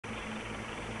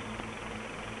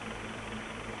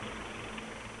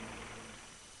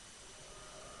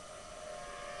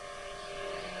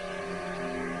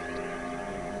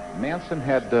Manson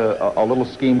had a little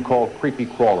scheme called creepy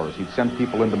crawlers. He'd send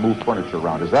people in to move furniture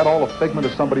around. Is that all a figment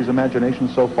of somebody's imagination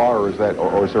so far, or is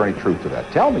there any truth to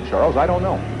that? Tell me, Charles. I don't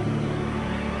know.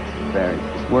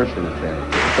 It's worse than a fairy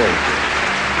tale.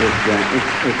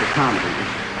 It's a comedy.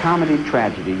 It's a comedy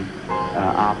tragedy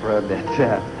opera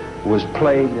that was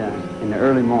played in the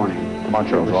early morning. Come on,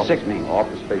 Charles. It was sickening. Off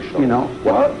the space shuttle. You know.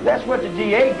 Well, that's what the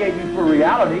DA gave you for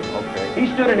reality. Okay. He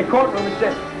stood in the courtroom and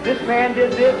said, this man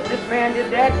did this man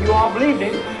did that. You all believed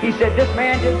him. He said, this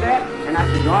man did that. And I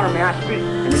said, Your Honor, may I speak?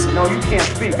 And he said, no, you can't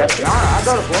speak. I said, Your Honor, I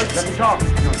got it, boys. Let me talk.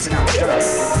 No, sit down, shut up.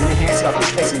 And he hands up and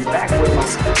takes me back with me.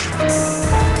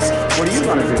 What are you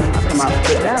going to do? I come out and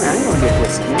sit down. I ain't going to get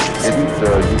with you. Didn't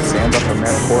you stand up in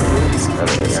that courtroom?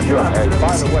 Sure.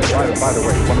 By the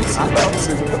way, let me just... I felt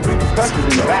the repercussions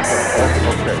in the back.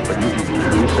 Okay, but you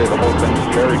say the whole thing was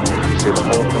very good. You say the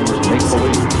whole thing was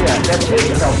make-believe. Yeah, that's his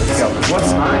self-discovery. It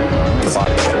wasn't mine.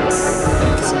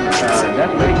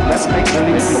 That's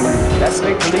make-believe. That's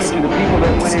make-believe to the people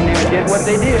that went in there and did what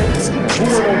they did. Who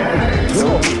were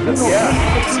those? Yeah.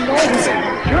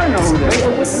 Sure know who they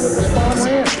were. With the Spawn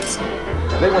Ranch.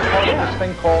 They were part of this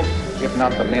thing called, if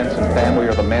not the Manson family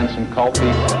or the Manson cult,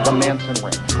 the Manson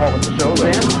Ranch. Call it the show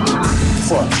then.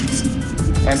 What?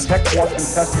 And Tex Watson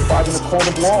testified in the court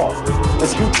of law that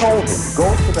you told him, go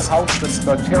to the house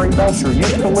that Terry Melcher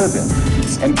used to live in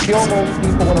and kill those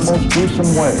people in a most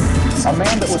gruesome way. A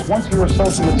man that was once your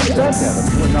associate said that of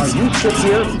you, and now you sit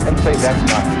here and say that's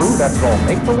not true, that's all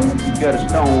make-believe? You got a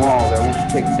stone wall there. We'll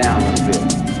take it down a little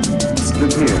bit.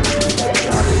 Look here.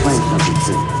 I'll explain something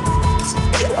to you.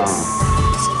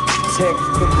 Tex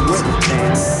took the witness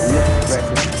stand in this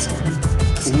record,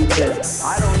 and he said, I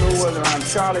don't know whether I'm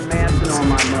Charlie Manson or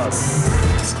my mother.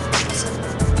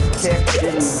 Tex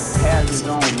didn't have his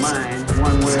own mind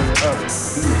one way or the other.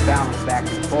 He was bouncing back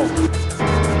and forth.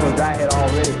 Because I had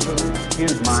already put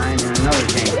his mind in another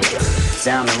game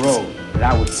down the road that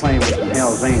I was playing with some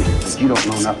Hell's Angels that you don't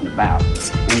know nothing about.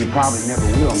 And you probably never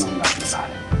will know nothing about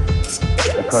it.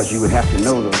 Because you would have to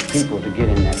know those people to get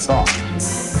in that thought.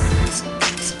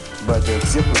 But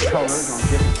there's different colors on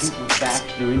different people's backs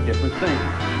doing different things.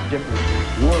 Different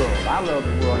world. I love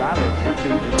the world I live in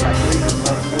too, just like Lincoln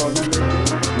loves the world he lives in.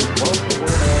 You love the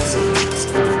world.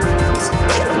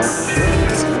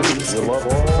 You love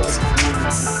all.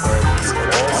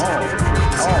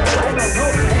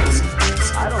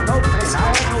 I don't know pain. I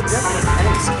have no definite pain.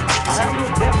 I have no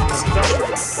definite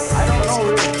suffering. I don't know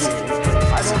everything.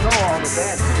 I don't know all the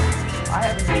bad things. I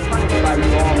haven't been punished by you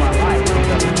all my life. It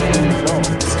doesn't make me go.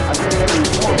 I've been every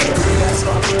form of that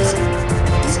suffering.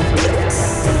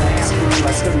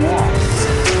 I couldn't walk.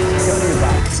 Tell me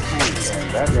about pain.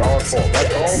 That's our fault.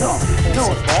 That's all. No,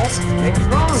 it's false. It's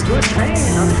strong, good pain.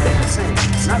 Understand pain.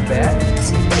 Not bad.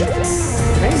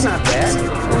 Pain's not bad. It's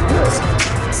good.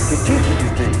 It teaches you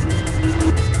things.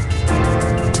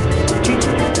 It teaches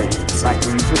you things. Like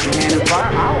when you put your hand in fire,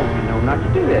 I hope you know not to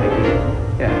do that again.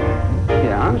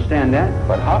 Yeah, I understand that.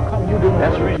 But how come you do that?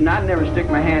 That's the reason I never stick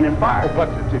my hand in fire. Oh, but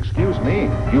excuse me,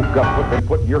 you've been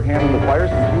putting your hand in the fire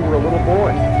since you were a little boy.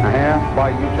 I have. Why,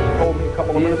 you just told me a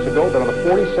couple of minutes ago that out of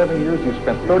 47 years you've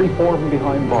spent 34 of them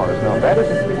behind bars. Now that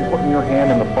isn't putting your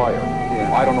hand in the fire.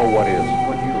 Yeah. I don't know what is.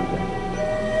 What year was that?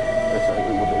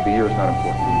 The year's not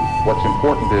important. What's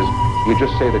important is you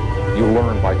just say that you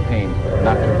learn by pain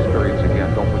not to experience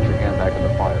again. Don't put your hand back in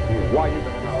the fire. Why you've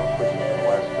been in prison for the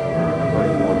last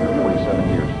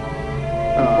 47 years?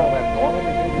 You call that normal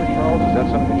behavior, Charles? Is that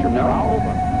something that you're proud of?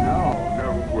 No.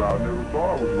 I never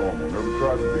thought it was normal. Never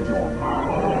tried to be normal.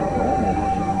 Normal was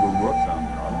just a little rough down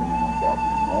there. I don't know about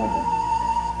being normal.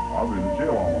 I've been in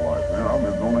jail all my life, man. I've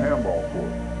been on the handball court.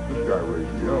 This guy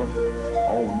raised me up.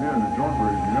 All the men in the joint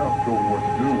raised me up, told me what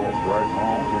to do, what's right,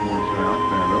 wrong, told me when to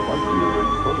stand up. I could do it in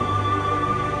trouble.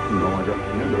 You know, I got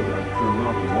to end up, I turned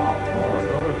out to walk.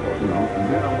 You know, and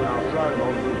then I went outside and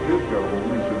all the little kids got over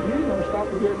me and said, you ain't gonna stop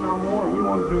forgetting no more. We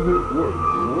want to do this work.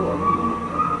 Well,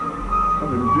 I've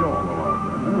been in jail all my life,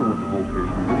 man. I know what the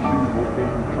vocation is. They see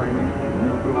vocation training,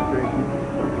 rehabilitation.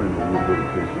 I'm playing no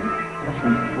rehabilitation. I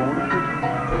see you going to prison.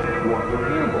 Go out there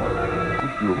handball. I'm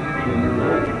still 10 years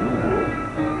old in the world.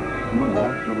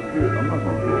 I'm still a kid. I'm not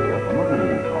going to grow up. I'm not going to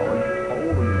go to college. How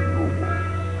old are you to go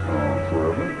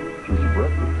forever? Since your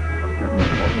breakfast. I can't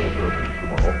remember my whole breakfast to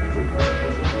my office.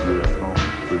 Yeah,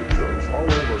 all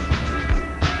over.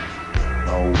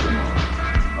 How old am I?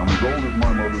 I'm as old as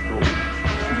my mother told me.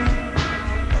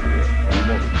 My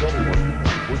mother told me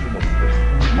what's your mother told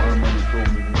me? My mother told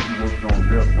me when she worked on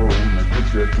death row and they put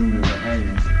that dude in the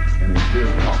hanging and his head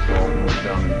popped off and went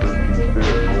down in 13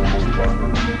 stairs and rolled over by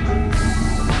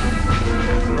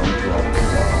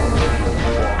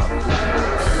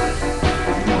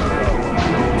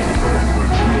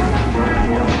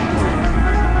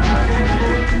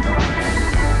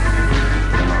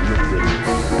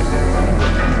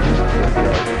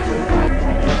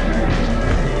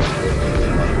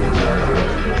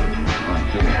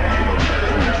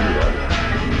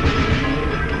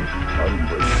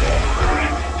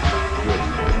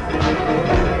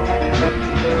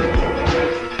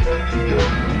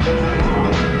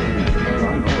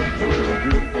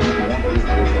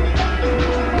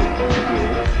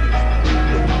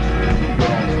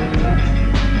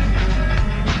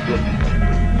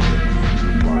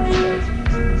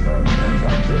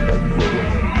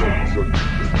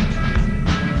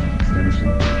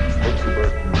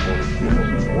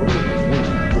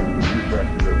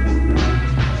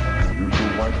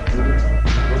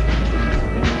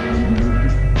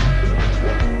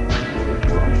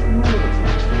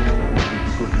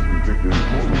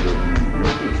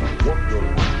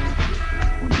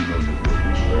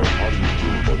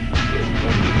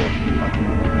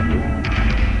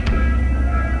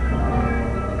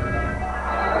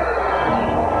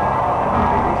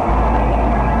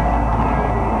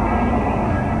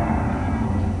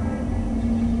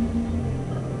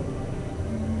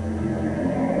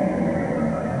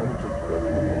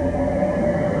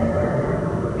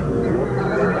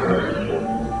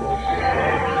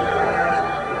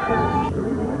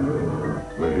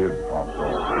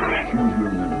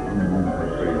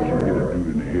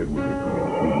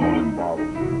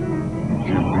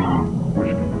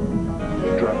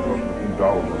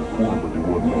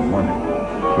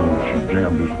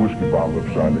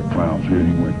Upside that clown's head,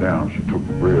 he went down. She took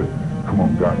the bread, come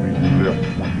on, got me, we left,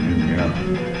 went to Indiana.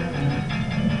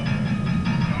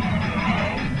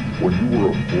 When you were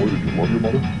a boy, did you love your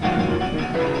mother?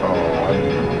 Oh, I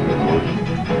didn't know your mother.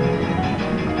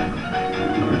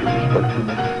 Did you respect your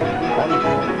mother? How did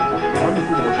you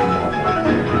know what your mom was?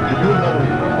 Did your mother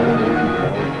know what your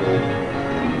mom was?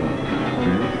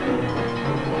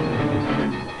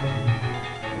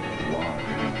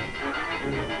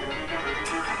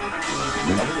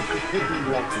 Could be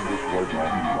watching this right now.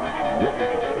 What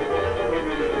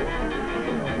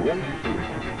would you say?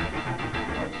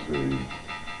 I'd say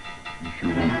you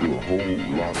should went through a whole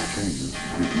lot of changes to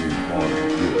get me as far as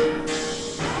you did.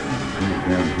 You did a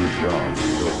damn good job to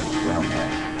help your grandma.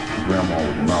 Grandma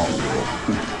was a mountain girl.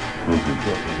 Her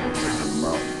Kentucky was a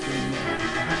mountain.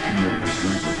 She made you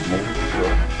drink and smoke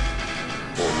herself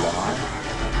or lie.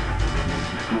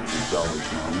 She cooked the salad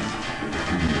county.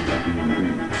 She was a human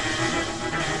being.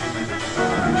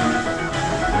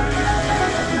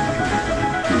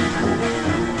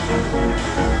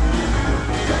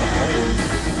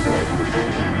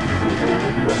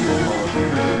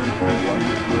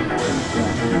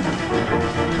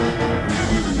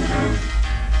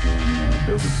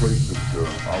 Every place that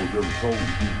I was ever told to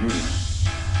do good in,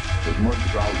 as much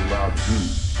as I was allowed to do,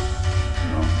 you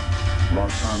know. A lot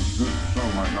of times good for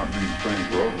some might not be the same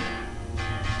for others.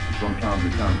 Sometimes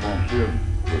it kind of bumps heads,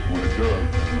 but when it does,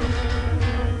 you know,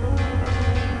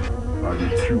 I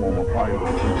just chew on my pipe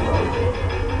and think about it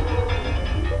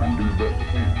and do the best I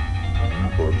can.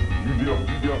 But you dealt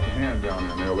the hand down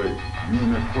in L.A. You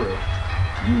and that press,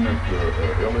 you and that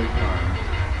L.A. Times,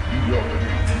 you dealt the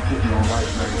hand. You put me on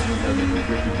Life magazine, had me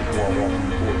convicted before I walked in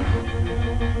the court.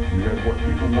 You had what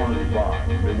people wanted to buy.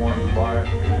 If they wanted to buy it,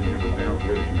 they didn't give a damn.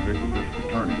 They had to convict the district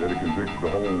attorney. They had to convict the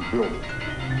whole building.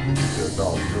 That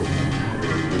dollar bill,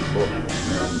 big bucks,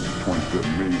 man, 27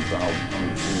 million,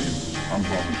 $1,000, I'm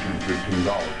talking $10, $15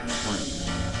 in print.